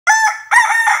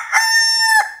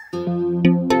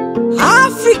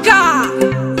Africa,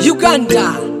 Uganda,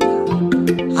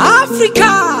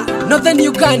 Africa, Northern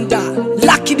Uganda,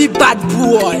 Lucky the bad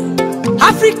boy,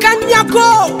 African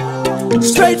Nyako,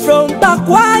 straight from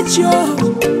Bakwacho,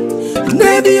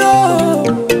 Nebio,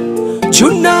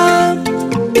 Juna,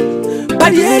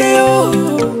 Barriero,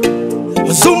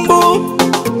 Zumbo,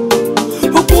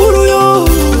 Ukuruyo,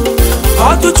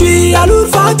 Atutwi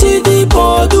Alufati di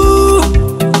Podu,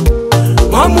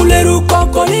 Mamuleru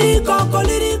Kokoliko.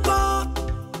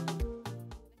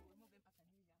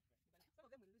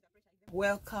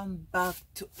 Welcome back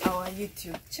to our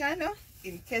YouTube channel.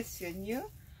 In case you're new,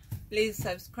 please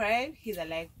subscribe, hit the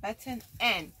like button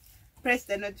and press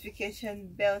the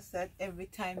notification bell so that every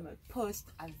time I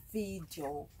post a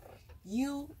video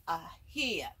you are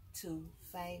here to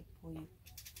vibe with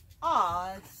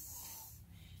us.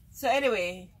 So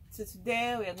anyway, so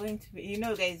today we are going to be,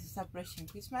 guys, it's approaching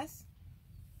Christmas,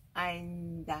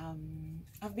 and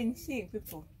I've been seeing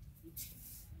people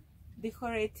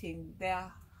decorating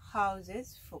their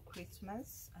houses for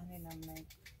Christmas, and then I'm like,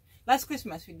 last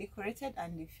Christmas we decorated,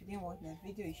 and if you didn't watch that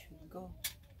video you should go.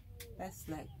 That's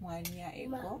like 1 year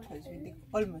ago, because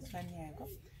almost 1 year ago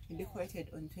we decorated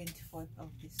on 24th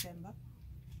of December.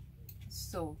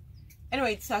 So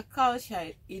anyway, it's a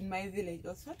culture in my village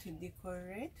also to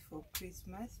decorate for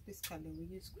Christmas. Basically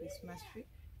we use Christmas tree,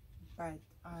 but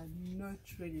not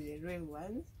really the real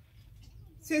ones.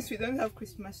 Since we don't have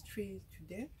Christmas trees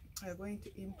today, we're going to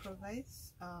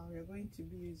improvise. We're going to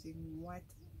be using what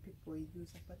people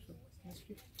use apart from Christmas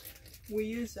tree. We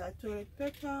use toilet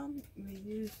paper, we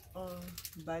use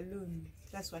balloons.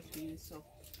 That's what we use. So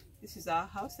this is our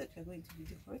house that we're going to be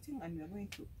decorating, and we're going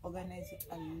to organize it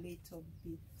a little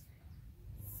bit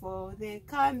for the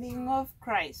coming of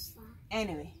Christ.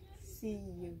 Anyway, see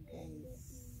you guys.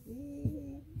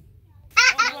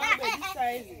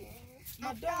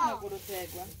 Madonna go to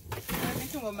Tegua.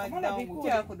 I'm Madonna, we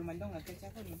care for the Madonna.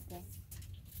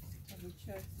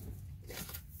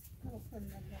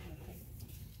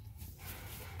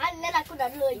 I never could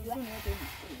have heard you.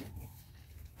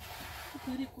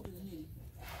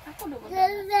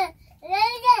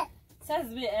 Says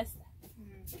me, Esther.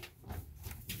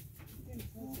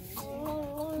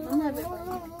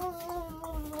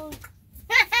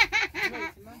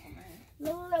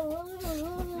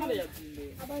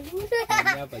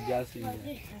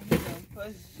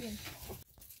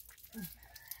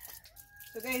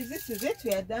 So guys, this is it.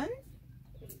 We are done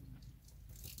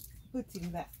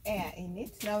putting the air in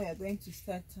it. Now we are going to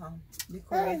start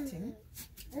decorating.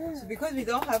 So because we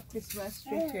don't have Christmas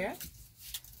tree here,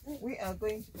 we are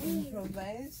going to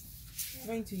improvise. I'm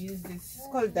going to use this. It's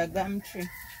called the gum tree.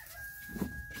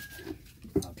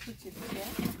 I'll put it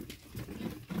here.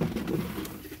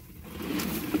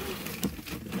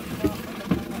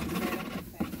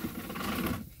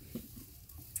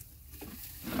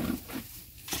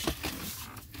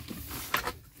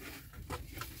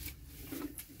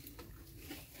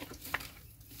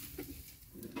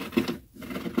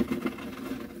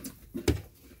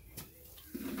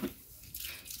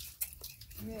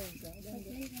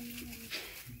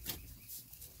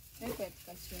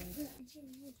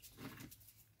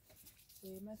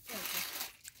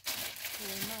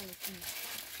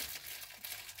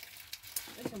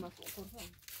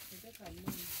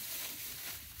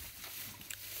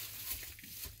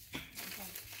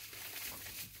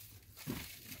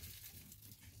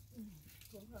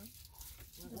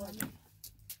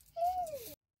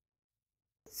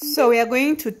 So we are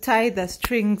going to tie the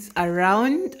strings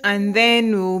around, and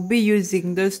then we'll be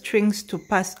using those strings to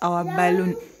pass our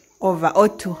balloon over, or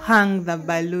to hang the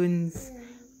balloons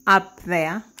up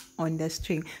there on the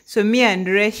string. So me and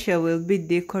Rachel will be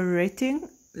decorating.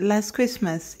 Last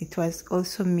Christmas it was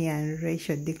also me and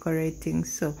Rachel decorating.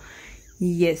 So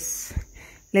yes,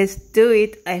 let's do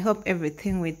it. I hope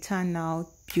everything will turn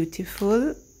out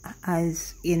beautiful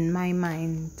as in my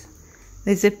mind.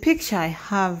 There's a picture I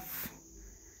have.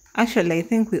 Actually, I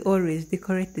think we always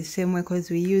decorate the same way, because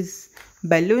we use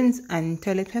balloons and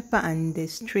toilet paper and the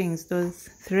strings, those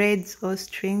threads or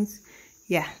strings.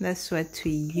 Yeah, that's what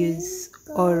we use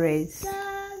always.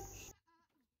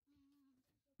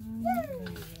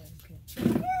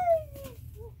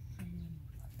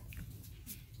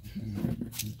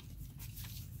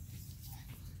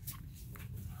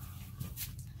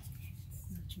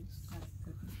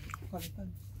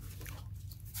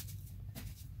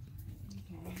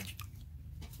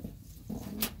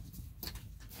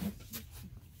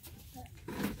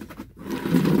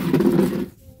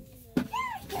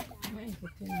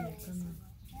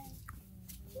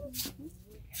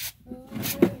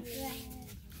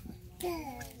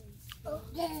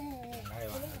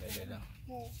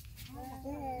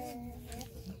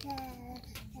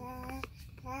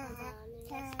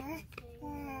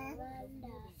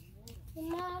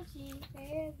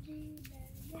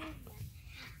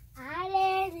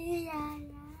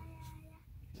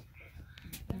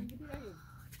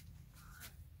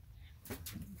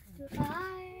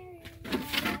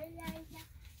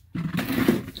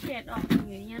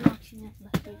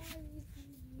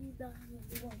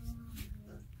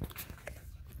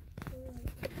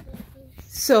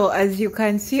 So as you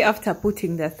can see, after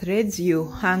putting the threads,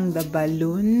 you hang the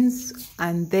balloons,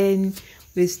 and then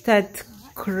we start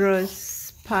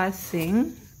cross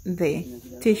passing the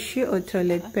tissue or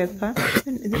toilet paper.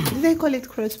 They call it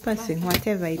cross passing,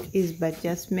 whatever it is, but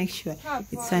just make sure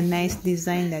it's a nice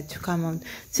design that to come out.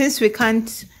 Since we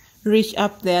can't reach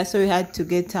up there, so we had to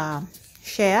get a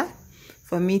chair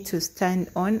for me to stand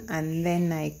on, and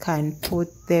then I can put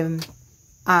them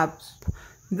up.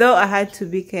 Though I had to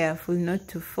be careful not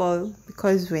to fall,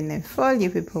 because when I fall, you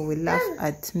people will laugh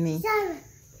at me.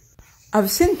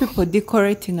 I've seen people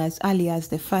decorating as early as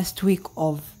the first week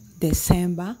of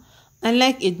December.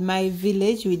 Unlike in my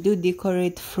village, we do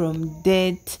decorate from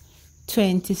date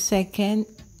 22nd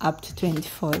up to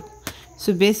 24th.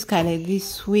 So basically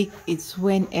this week, it's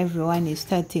when everyone is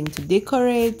starting to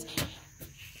decorate,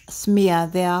 smear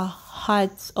their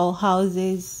huts or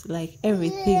houses, like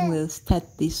everything will start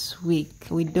this week.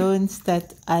 We don't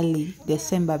start early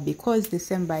December because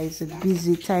December is a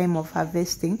busy time of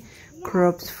harvesting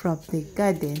crops from the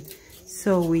garden.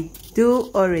 So we do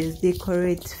always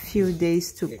decorate few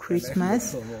days to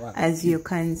Christmas. As you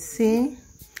can see,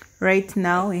 right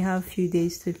now we have few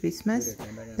days to Christmas.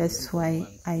 That's why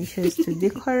I chose to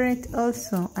decorate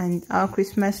also. And our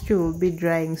Christmas tree will be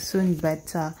drying soon,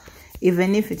 but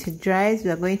even if it dries, we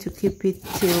are going to keep it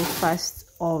till 1st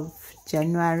of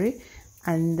January,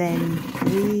 and then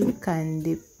we can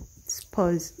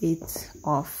dispose it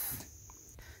off.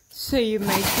 So you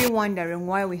might be wondering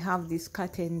why we have these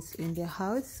curtains in the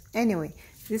house. Anyway,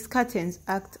 these curtains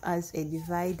act as a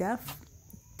divider.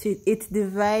 It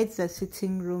divides the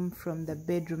sitting room from the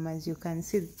bedroom. As you can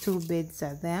see, 2 beds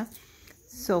are there.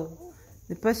 So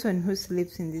the person who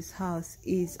sleeps in this house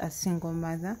is a single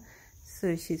mother.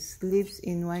 So she sleeps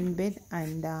in one bed,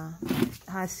 and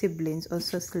her siblings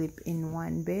also sleep in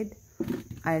one bed.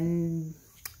 And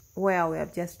where we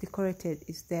have just decorated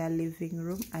is their living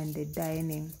room and the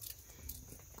dining.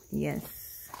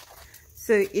 Yes.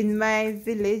 So in my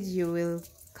village, you will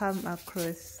come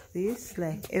across this,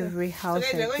 like every house,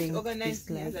 so guys, I think, is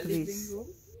like this. Room.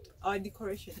 Our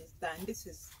decoration is done. This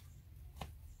is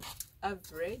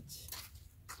average.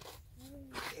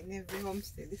 In every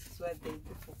homestead, this is what they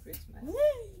do for Christmas.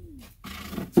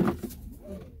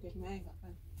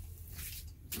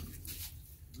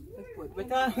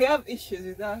 But we have issues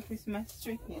with our Christmas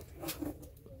tree here.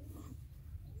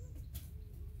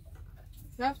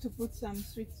 We have to put some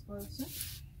sweets also.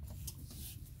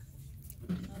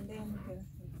 And then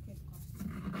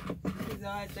this is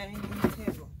our dining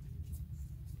table.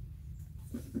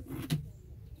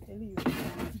 Tell you.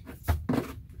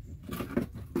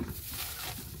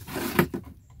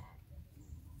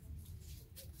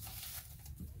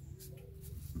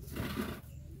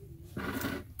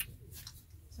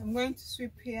 I'm going to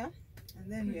sweep here,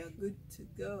 and then we are good to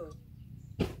go.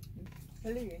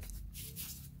 Anyway.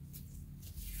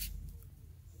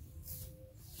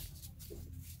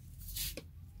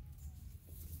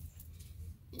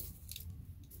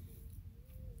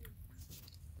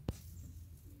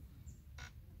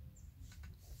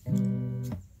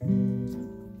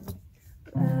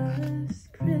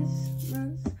 Last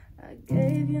Christmas, I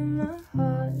gave you my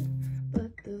heart,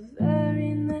 but the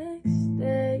very next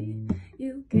day,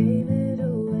 you gave it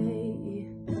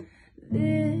away.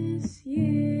 This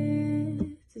year,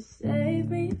 to save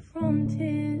me from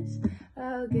tears,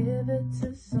 I'll give it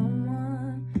to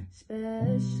someone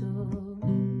special.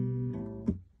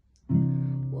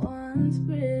 Once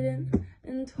bitten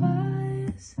and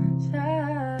twice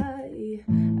shy,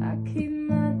 I keep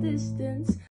my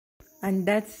distance. And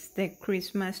that's the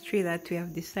Christmas tree that we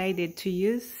have decided to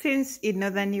use, since in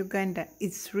northern Uganda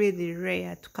it's really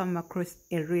rare to come across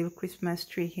a real Christmas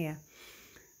tree here.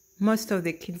 Most of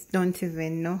the kids don't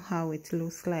even know how it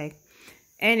looks like.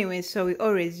 Anyway, so we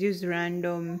always use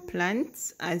random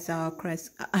plants as our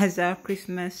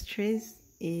Christmas trees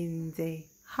in the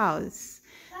house.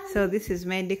 So this is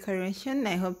my decoration.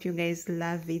 I hope you guys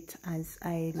love it as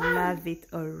I love it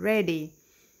already.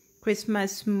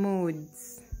 Christmas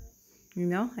moods. You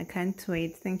know, I can't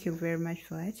wait. Thank you very much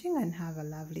for watching, and have a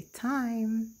lovely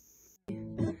time.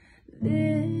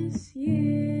 This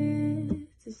year,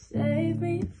 to save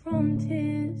me from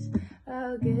tears, I'll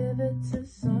I'll give it to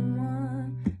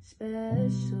someone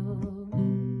special.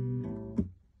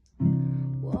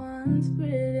 Once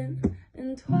bitten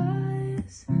and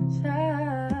twice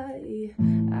shy.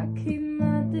 I keep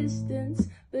my distance,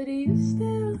 but you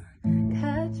still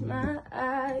catch my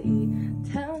eye.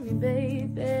 Tell me,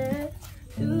 baby,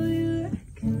 do you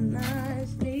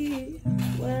recognize me?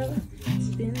 Well,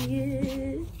 it's been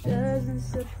years, doesn't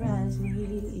surprise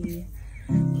me.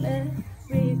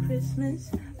 Merry Christmas,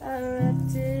 I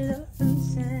wrapped it up and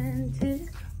sent it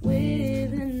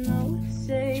with a note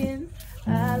saying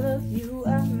I love you,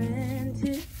 I meant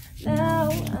it. Now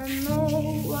I know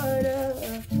what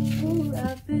a fool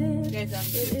I've been. Guys, I'm But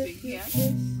sleeping if you here. kiss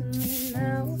me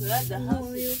now, So that's the house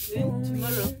is clean.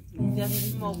 Tomorrow,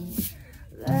 just smoke.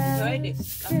 last Enjoy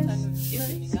this afternoon,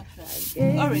 evening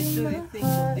actually. Always do the thing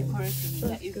of decorating in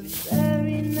the evening.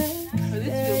 very next So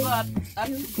this will go up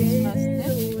to you Christmas gave Day,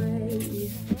 it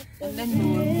away. and then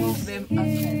we will move them after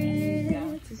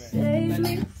and To save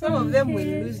me but some of them will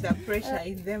lose the pressure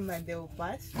in them and they will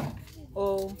pass.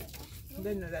 Or I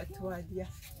don't know that word, yeah.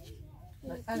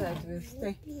 But others will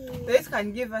stay. So this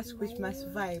can give us Christmas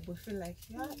vibe. We feel like,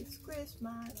 yeah, it's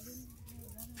Christmas.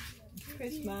 It's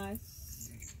Christmas.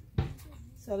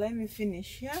 So let me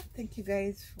finish here. Thank you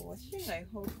guys for watching. I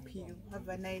hope you have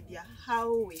an idea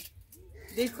how we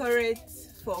decorate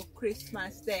for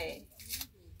Christmas Day.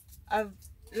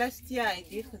 Last year I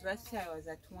did, because last year I was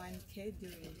at 1K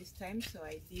during this time, so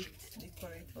I did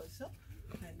decorate also.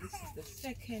 And this is the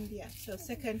second year, so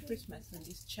second Christmas on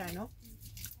this channel.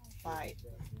 Bye.